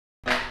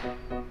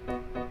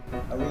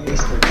Are we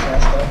used to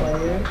trust up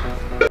on you?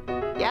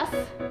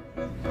 Yes?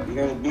 You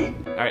hear the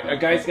beep? Alright,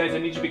 guys, I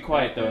need you to be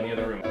quiet though in the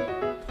other room.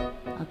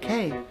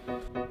 Okay.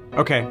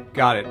 Okay,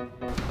 got it.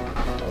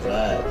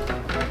 Alright.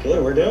 Okay,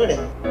 we're doing it.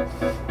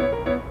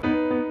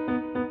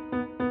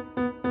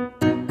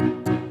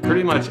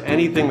 Pretty much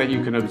anything that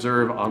you can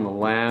observe on the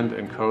land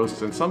and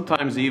coast, and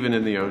sometimes even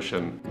in the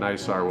ocean,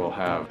 NISAR will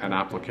have an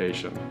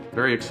application.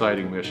 Very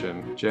exciting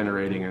mission,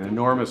 generating an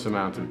enormous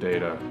amount of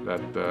data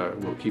that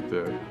will keep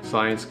the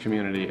science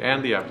community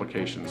and the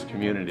applications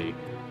community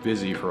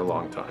busy for a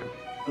long time.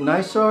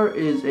 NISAR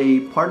is a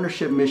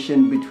partnership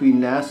mission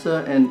between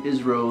NASA and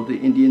ISRO, the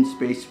Indian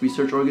Space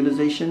Research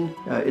Organization.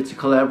 It's a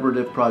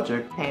collaborative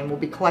project. And we'll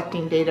be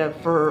collecting data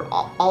for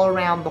all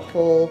around the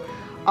whole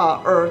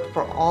Earth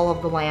for all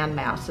of the land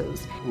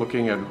masses.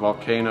 Looking at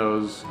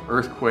volcanoes,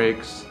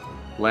 earthquakes,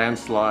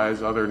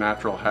 landslides, other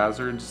natural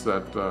hazards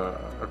that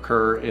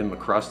occur in the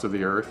crust of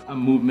the Earth. A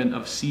movement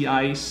of sea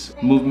ice,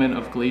 movement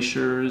of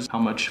glaciers, how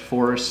much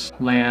forest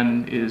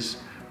land is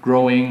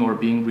growing or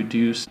being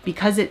reduced.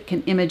 Because it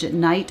can image at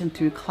night and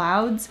through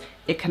clouds,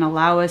 it can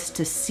allow us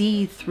to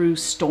see through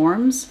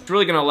storms. It's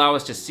really going to allow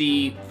us to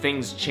see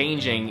things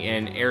changing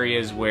in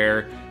areas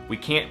where we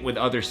can't with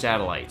other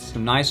satellites. So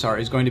NISAR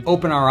is going to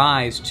open our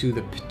eyes to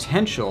the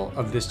potential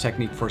of this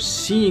technique for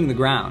seeing the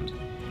ground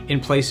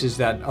in places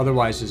that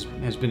otherwise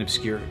has been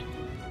obscured.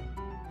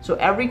 So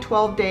every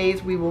 12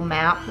 days we will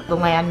map the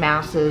land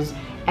masses,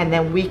 and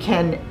then we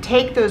can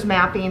take those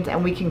mappings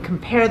and we can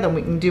compare them.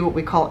 We can do what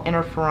we call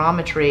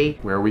interferometry,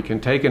 where we can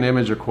take an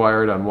image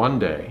acquired on one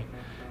day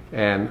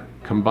and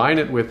combine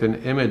it with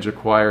an image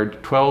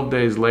acquired 12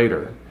 days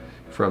later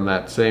from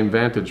that same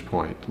vantage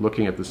point,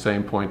 looking at the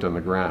same point on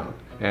the ground.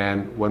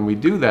 And when we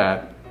do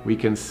that, we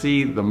can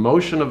see the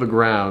motion of the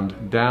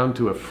ground down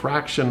to a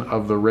fraction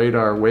of the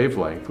radar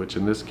wavelength, which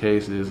in this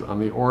case is on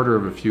the order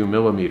of a few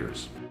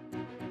millimeters.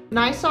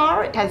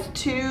 NISAR has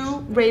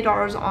two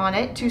radars on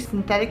it, two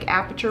synthetic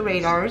aperture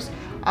radars.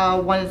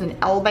 One is an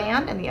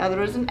L-band and the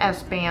other is an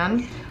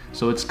S-band.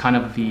 So it's kind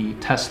of the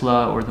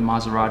Tesla or the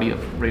Maserati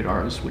of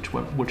radars,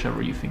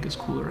 whichever you think is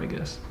cooler, I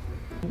guess.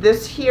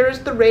 This here is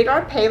the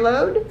radar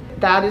payload.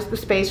 That is the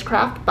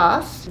spacecraft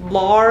bus.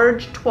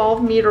 Large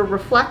 12-meter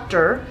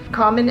reflector,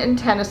 common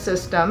antenna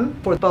system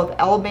for both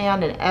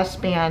L-band and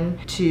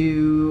S-band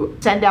to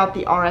send out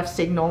the RF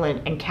signal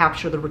and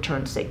capture the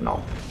return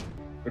signal.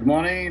 Good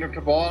morning,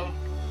 Dr. Paul.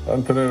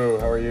 Antanu,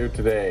 how are you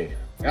today?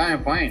 Yeah,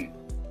 I'm fine.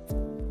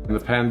 The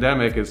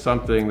pandemic is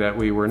something that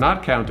we were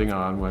not counting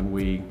on when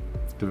we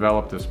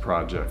developed this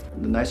project.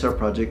 The NISAR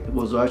project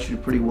was actually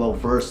pretty well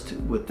versed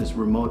with this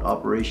remote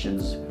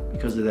operations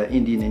because of that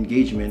Indian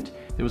engagement.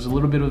 There was a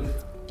little bit of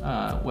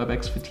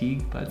WebEx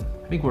fatigue, but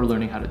I think we're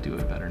learning how to do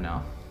it better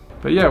now.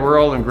 But yeah, we're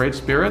all in great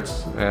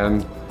spirits,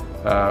 and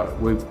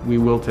we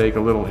will take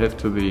a little hit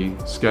to the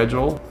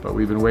schedule, but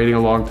we've been waiting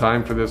a long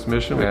time for this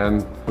mission,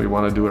 and we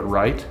want to do it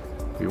right.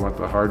 We want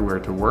the hardware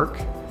to work,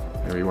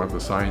 and we want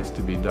the science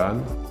to be done.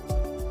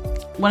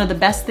 One of the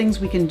best things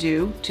we can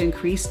do to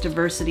increase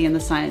diversity in the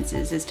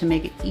sciences is to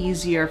make it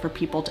easier for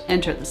people to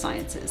enter the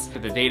sciences.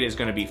 The data is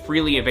going to be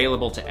freely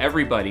available to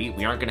everybody.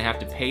 We aren't going to have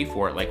to pay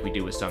for it like we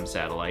do with some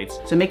satellites.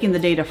 So making the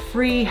data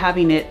free,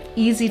 having it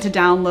easy to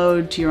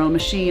download to your own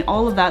machine,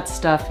 all of that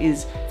stuff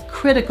is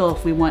critical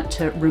if we want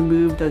to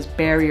remove those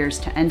barriers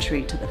to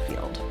entry to the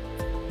field.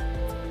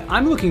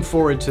 I'm looking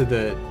forward to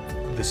the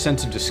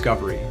sense of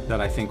discovery that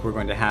I think we're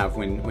going to have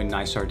when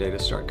NISAR data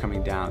start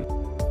coming down.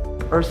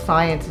 Earth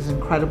science is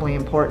incredibly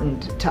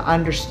important to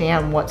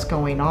understand what's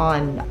going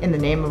on in the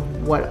name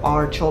of what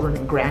our children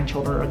and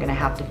grandchildren are going to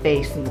have to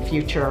face in the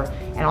future.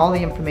 And all the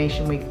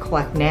information we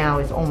collect now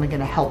is only going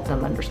to help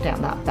them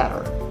understand that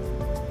better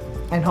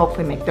and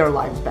hopefully make their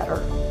lives better.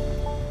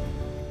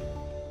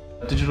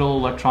 Digital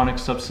electronic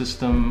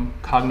subsystem,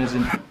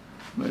 cognizant.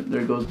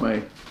 There goes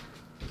my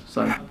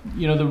son.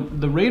 You know,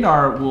 the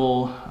radar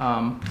will...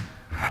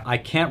 I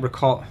can't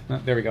recall.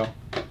 There we go.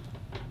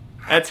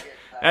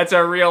 That's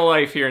our real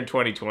life here in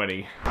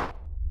 2020.